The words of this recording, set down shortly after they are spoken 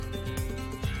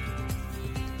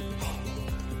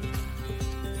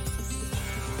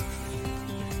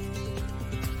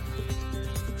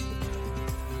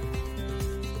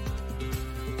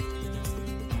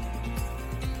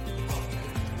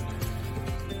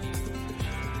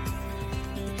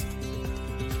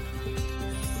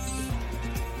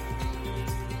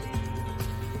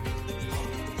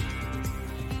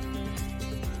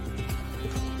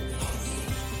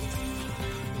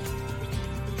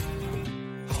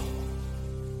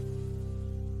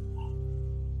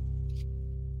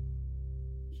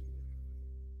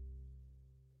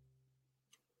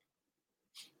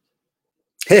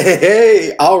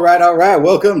Hey, all right, all right.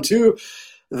 Welcome to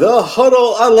the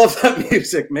huddle. I love that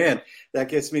music, man. That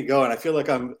gets me going. I feel like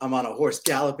I'm on a horse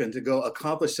galloping to go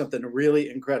accomplish something really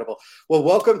incredible. Well,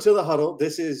 welcome to the huddle.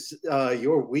 This is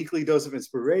your weekly dose of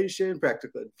inspiration,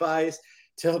 practical advice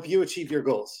to help you achieve your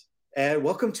goals. And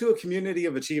welcome to a community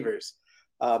of achievers.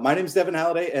 My name is Devin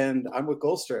Halliday, and I'm with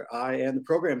Goalster. I am the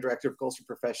program director of Goalster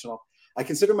Professional. I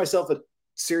consider myself a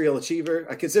serial achiever.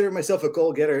 I consider myself a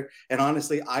goal getter. And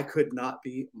honestly, I could not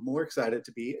be more excited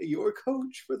to be your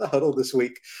coach for the huddle this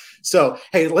week. So,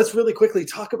 hey, let's really quickly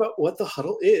talk about what the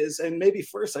huddle is. And maybe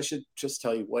first, I should just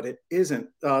tell you what it isn't.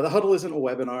 The huddle isn't a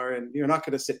webinar, and you're not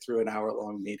going to sit through an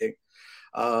hour-long meeting.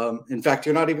 In fact,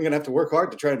 you're not even going to have to work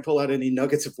hard to try and pull out any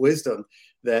nuggets of wisdom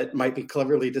that might be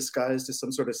cleverly disguised as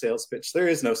some sort of sales pitch. There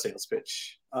is no sales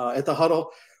pitch. At the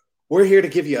huddle, we're here to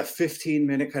give you a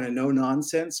 15-minute kind of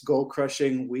no-nonsense,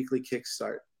 goal-crushing weekly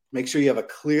kickstart. Make sure you have a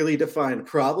clearly defined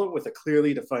problem with a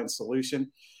clearly defined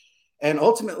solution, and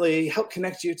ultimately help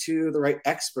connect you to the right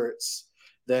experts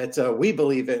that we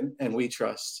believe in and we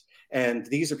trust. And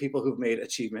these are people who've made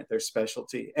achievement their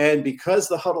specialty. And because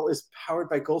the huddle is powered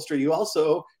by Goalster, you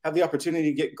also have the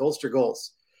opportunity to get Goalster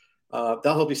goals. They'll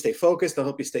help you stay focused. They'll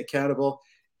help you stay accountable.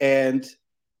 And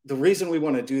the reason we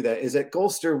want to do that is at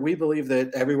Goalster, we believe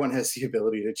that everyone has the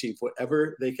ability to achieve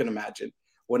whatever they can imagine,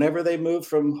 whenever they move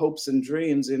from hopes and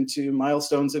dreams into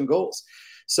milestones and goals.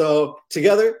 So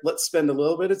together, let's spend a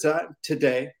little bit of time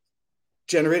today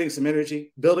generating some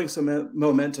energy, building some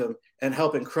momentum, and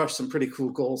helping crush some pretty cool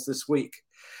goals this week.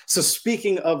 So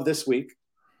speaking of this week,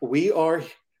 we are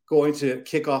going to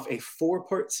kick off a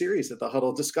 4-part series at the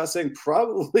huddle discussing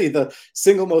probably the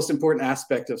single most important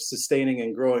aspect of sustaining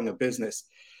and growing a business.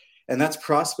 And that's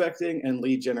prospecting and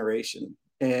lead generation.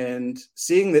 And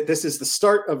seeing that this is the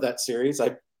start of that series,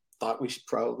 I thought we should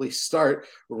probably start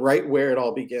right where it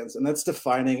all begins. And that's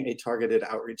defining a targeted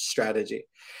outreach strategy.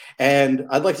 And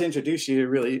I'd like to introduce you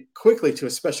really quickly to a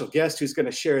special guest who's going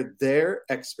to share their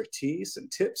expertise and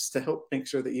tips to help make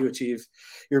sure that you achieve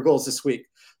your goals this week.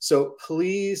 So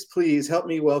please help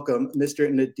me welcome Mr.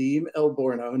 Nadim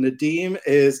Elborno. Nadim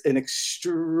is an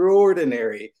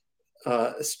extraordinary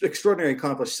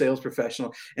accomplished sales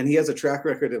professional, and he has a track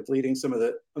record of leading some of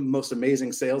the most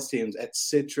amazing sales teams at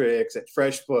Citrix, at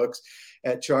FreshBooks,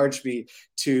 at ChargeBeat,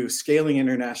 to scaling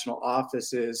international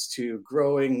offices, to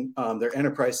growing their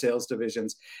enterprise sales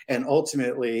divisions, and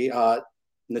ultimately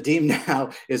Nadim now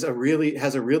has a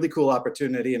really cool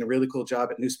opportunity and a really cool job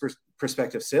at New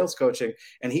Perspective Sales Coaching,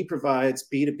 and he provides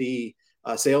B2B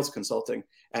sales consulting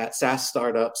at SaaS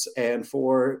startups and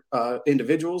for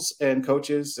individuals and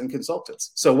coaches and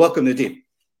consultants. So welcome, Nadim.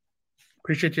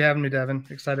 Appreciate you having me, Devin.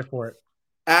 Excited for it.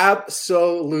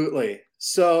 Absolutely.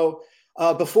 So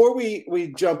before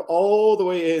we jump all the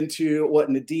way into what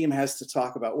Nadim has to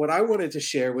talk about, what I wanted to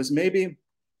share was maybe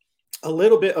a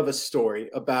little bit of a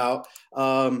story about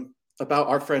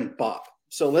our friend Bob.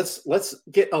 So let's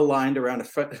get aligned around a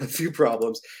few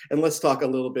problems, and let's talk a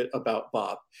little bit about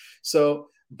Bob. So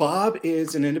Bob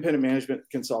is an independent management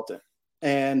consultant,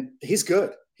 and he's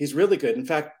good. He's really good. In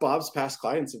fact, Bob's past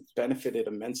clients have benefited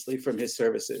immensely from his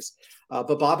services.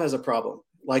 But Bob has a problem.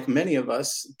 Like many of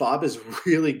us, Bob is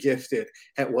really gifted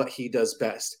at what he does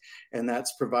best, and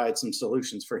that's provide some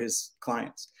solutions for his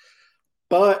clients.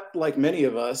 But like many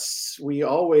of us, we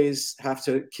always have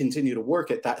to continue to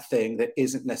work at that thing that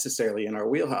isn't necessarily in our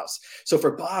wheelhouse. So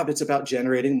for Bob, it's about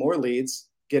generating more leads,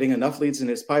 getting enough leads in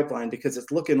his pipeline because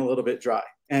it's looking a little bit dry.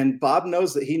 And Bob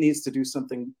knows that he needs to do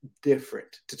something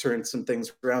different to turn some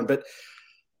things around. But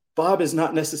Bob is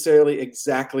not necessarily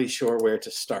exactly sure where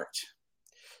to start.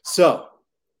 So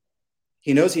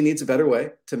he knows he needs a better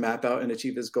way to map out and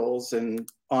achieve his goals. And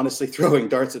honestly, throwing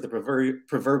darts at the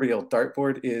proverbial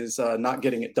dartboard is not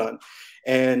getting it done.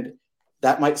 And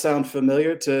that might sound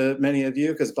familiar to many of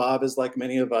you because Bob is like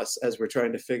many of us as we're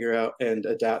trying to figure out and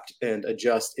adapt and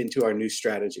adjust into our new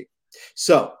strategy.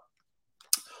 So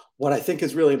what I think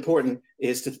is really important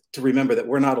is to remember that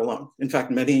we're not alone. In fact,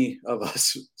 many of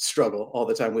us struggle all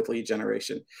the time with lead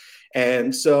generation.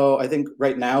 And so I think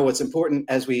right now what's important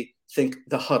as we think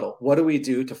the huddle, what do we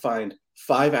do to find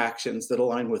 5 actions that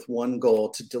align with one goal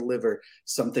to deliver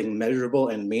something measurable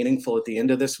and meaningful at the end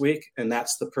of this week? And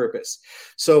that's the purpose.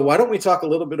 So why don't we talk a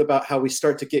little bit about how we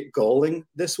start to get goaling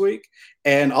this week?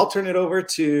 And I'll turn it over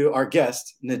to our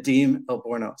guest, Nadim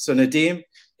Elborno. So Nadim,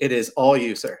 it is all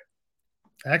you, sir.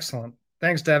 Excellent.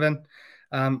 Thanks, Devin.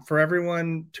 For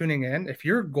everyone tuning in, if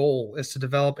your goal is to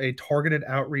develop a targeted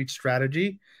outreach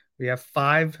strategy, we have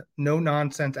 5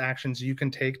 no-nonsense actions you can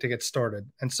take to get started.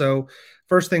 And so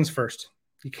first things first,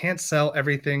 You can't sell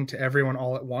everything to everyone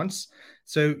all at once.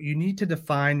 So you need to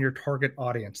define your target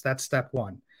audience. That's step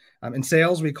one. In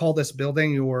sales, we call this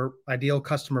building your ideal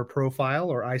customer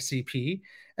profile, or ICP.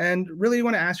 And really, you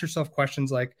want to ask yourself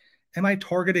questions like, am I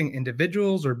targeting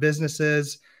individuals or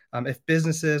businesses? If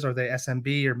businesses, are they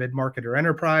SMB or mid-market or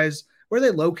enterprise? Where are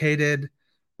they located?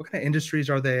 What kind of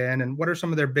industries are they in? And what are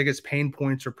some of their biggest pain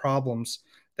points or problems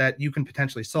that you can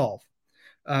potentially solve?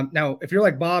 Now, if you're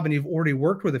like Bob and you've already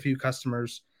worked with a few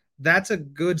customers, that's a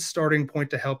good starting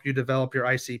point to help you develop your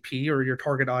ICP or your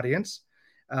target audience.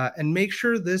 And make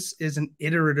sure this is an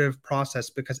iterative process,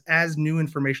 because as new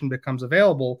information becomes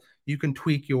available, you can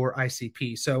tweak your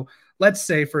ICP. So let's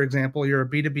say, for example, you're a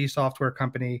B2B software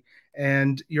company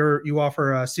and you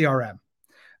offer a CRM.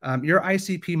 Your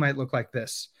ICP might look like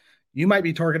this. You might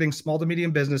be targeting small to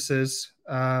medium businesses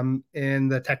in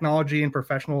the technology and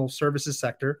professional services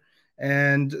sector,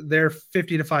 and they're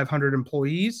 50 to 500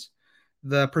 employees.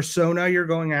 The persona you're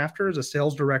going after is a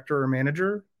sales director or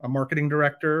manager, a marketing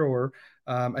director, or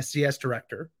a CS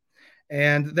director.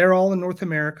 And they're all in North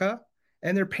America.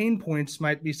 And their pain points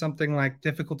might be something like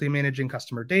difficulty managing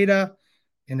customer data,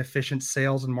 inefficient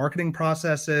sales and marketing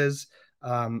processes,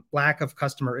 lack of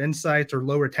customer insights, or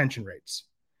low retention rates.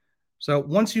 So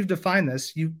once you've defined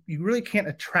this, you really can't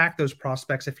attract those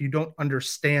prospects if you don't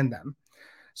understand them.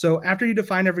 So after you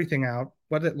define everything out,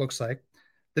 what it looks like,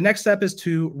 the next step is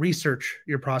to research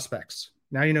your prospects.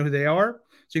 Now you know who they are.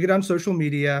 So you get on social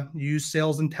media, use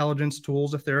sales intelligence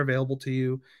tools if they're available to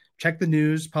you, check the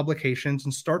news, publications,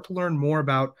 and start to learn more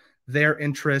about their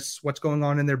interests, what's going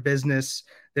on in their business,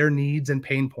 their needs and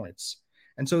pain points.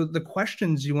 And so the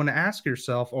questions you want to ask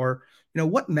yourself are,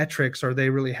 what metrics are they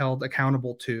really held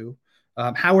accountable to?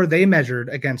 How are they measured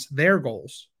against their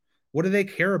goals? What do they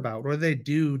care about? What do they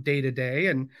do day to day?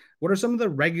 And what are some of the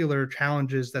regular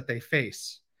challenges that they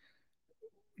face?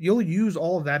 You'll use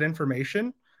all of that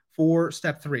information for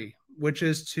step three, which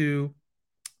is to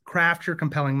craft your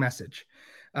compelling message.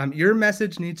 Your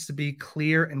message needs to be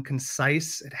clear and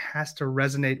concise. It has to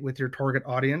resonate with your target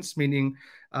audience, meaning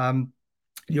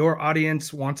your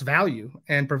audience wants value,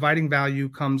 and providing value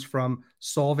comes from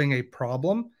solving a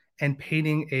problem and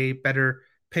painting a better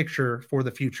picture for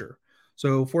the future.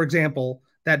 So, for example,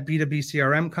 that B2B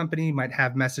CRM company might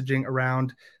have messaging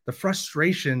around the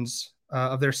frustrations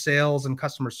of their sales and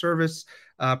customer service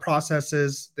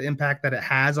processes, the impact that it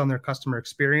has on their customer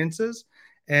experiences,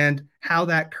 and how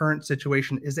that current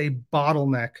situation is a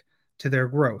bottleneck to their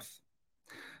growth.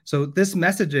 So this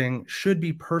messaging should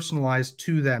be personalized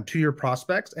to them, to your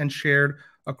prospects, and shared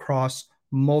across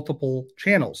multiple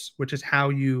channels, which is how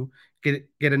you get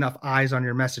enough eyes on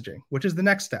your messaging, which is the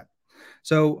next step.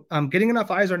 So getting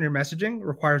enough eyes on your messaging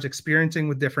requires experiencing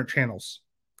with different channels.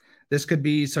 This could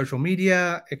be social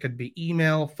media, it could be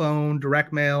email, phone,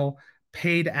 direct mail,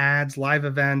 paid ads, live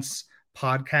events,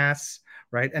 podcasts,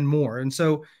 right, and more. And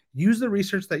so use the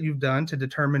research that you've done to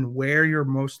determine where you're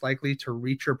most likely to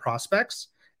reach your prospects,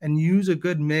 and use a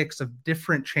good mix of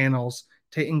different channels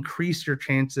to increase your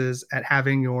chances at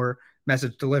having your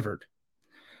message delivered.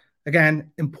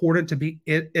 Again, important to be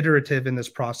iterative in this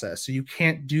process. So you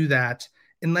can't do that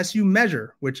unless you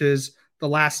measure, which is the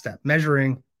last step,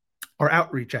 measuring our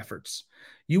outreach efforts.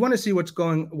 You want to see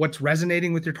what's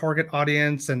resonating with your target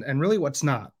audience and really what's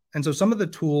not. And so some of the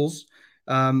tools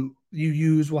you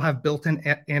use will have built-in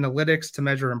analytics to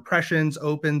measure impressions,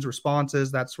 opens,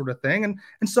 responses, that sort of thing.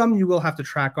 And some you will have to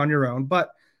track on your own.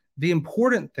 But the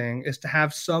important thing is to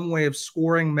have some way of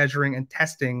scoring, measuring, and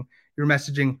testing your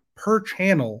messaging per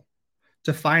channel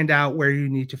to find out where you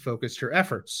need to focus your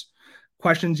efforts.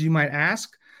 Questions you might ask: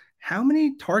 how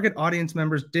many target audience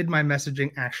members did my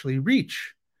messaging actually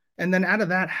reach? And then out of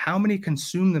that, how many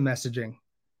consumed the messaging?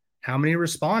 How many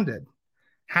responded?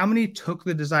 How many took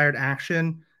the desired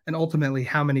action? And ultimately,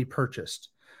 how many purchased?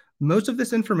 Most of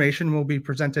this information will be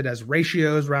presented as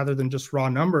ratios rather than just raw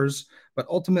numbers, but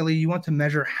ultimately you want to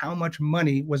measure how much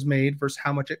money was made versus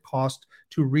how much it cost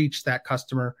to reach that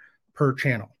customer per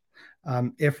channel.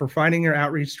 If refining your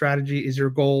outreach strategy is your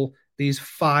goal, these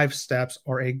 5 steps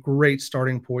are a great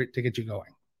starting point to get you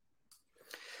going.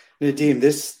 Nadeem,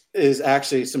 this is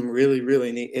actually some really,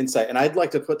 really neat insight. And I'd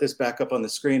like to put this back up on the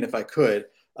screen if I could,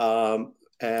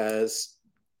 as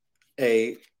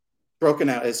a broken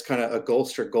out as kind of a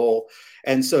Goldster goal.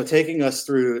 And so taking us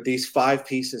through these 5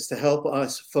 pieces to help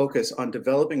us focus on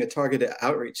developing a targeted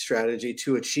outreach strategy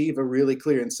to achieve a really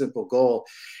clear and simple goal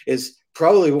is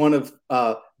probably one of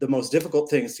the most difficult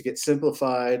things to get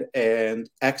simplified and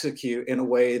execute in a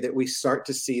way that we start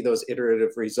to see those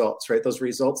iterative results, right? Those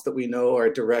results that we know are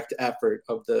a direct effort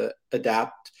of the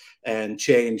adapt and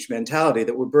change mentality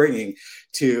that we're bringing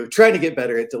to trying to get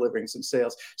better at delivering some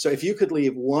sales. So if you could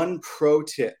leave one pro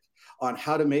tip on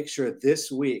how to make sure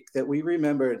this week that we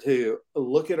remember to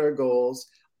look at our goals,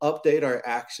 update our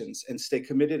actions, and stay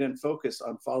committed and focused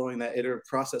on following that iterative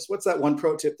process, what's that one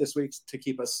pro tip this week to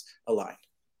keep us aligned?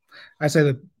 I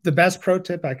say the best pro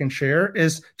tip I can share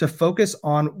is to focus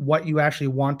on what you actually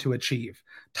want to achieve.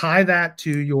 Tie that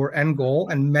to your end goal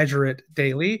and measure it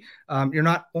daily. You're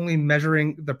not only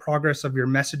measuring the progress of your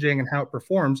messaging and how it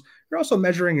performs, you're also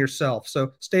measuring yourself.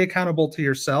 So stay accountable to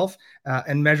yourself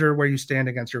and measure where you stand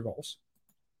against your goals.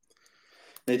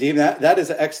 Nadeem, that is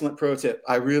an excellent pro tip.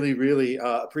 I really, really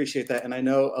appreciate that. And I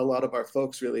know a lot of our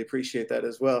folks really appreciate that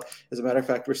as well. As a matter of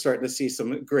fact, we're starting to see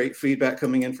some great feedback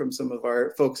coming in from some of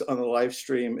our folks on the live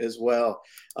stream as well.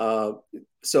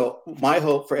 So my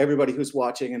hope for everybody who's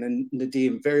watching, and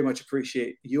Nadeem, very much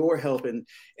appreciate your help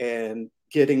and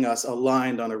getting us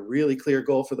aligned on a really clear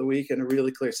goal for the week and a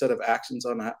really clear set of actions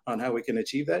on how we can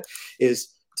achieve that,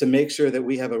 is to make sure that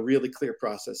we have a really clear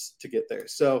process to get there.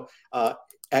 So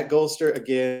at Goalster,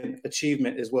 again,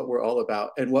 achievement is what we're all about.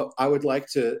 And what I would like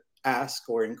to ask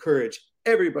or encourage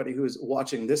everybody who's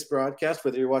watching this broadcast,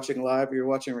 whether you're watching live or you're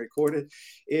watching recorded,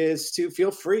 is to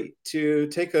feel free to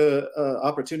take a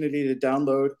opportunity to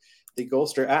download the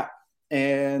Goalster app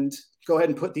and go ahead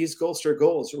and put these Goalster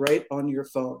goals right on your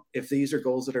phone if these are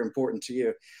goals that are important to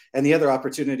you. And the other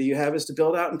opportunity you have is to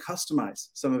build out and customize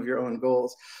some of your own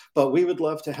goals. But we would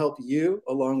love to help you,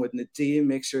 along with Nadeem,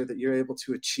 make sure that you're able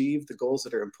to achieve the goals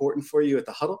that are important for you at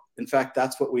the Huddle. In fact,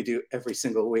 that's what we do every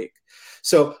single week.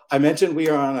 So I mentioned we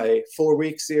are on a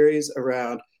 4-week series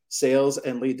around sales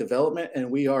and lead development,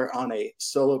 and we are on a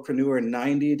solopreneur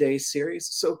 90-day series.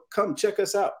 So come check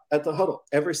us out at the Huddle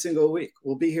every single week.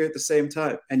 We'll be here at the same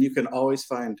time, and you can always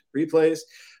find replays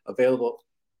available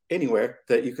anywhere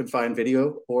that you can find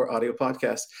video or audio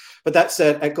podcasts. But that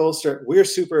said, at Goalster, we're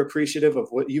super appreciative of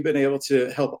what you've been able to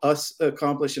help us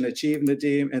accomplish and achieve,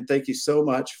 Nadeem, and thank you so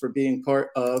much for being part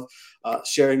of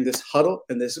sharing this Huddle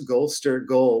and this Goalster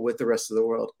goal with the rest of the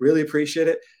world. Really appreciate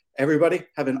it. Everybody,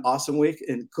 have an awesome week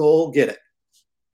and go get it.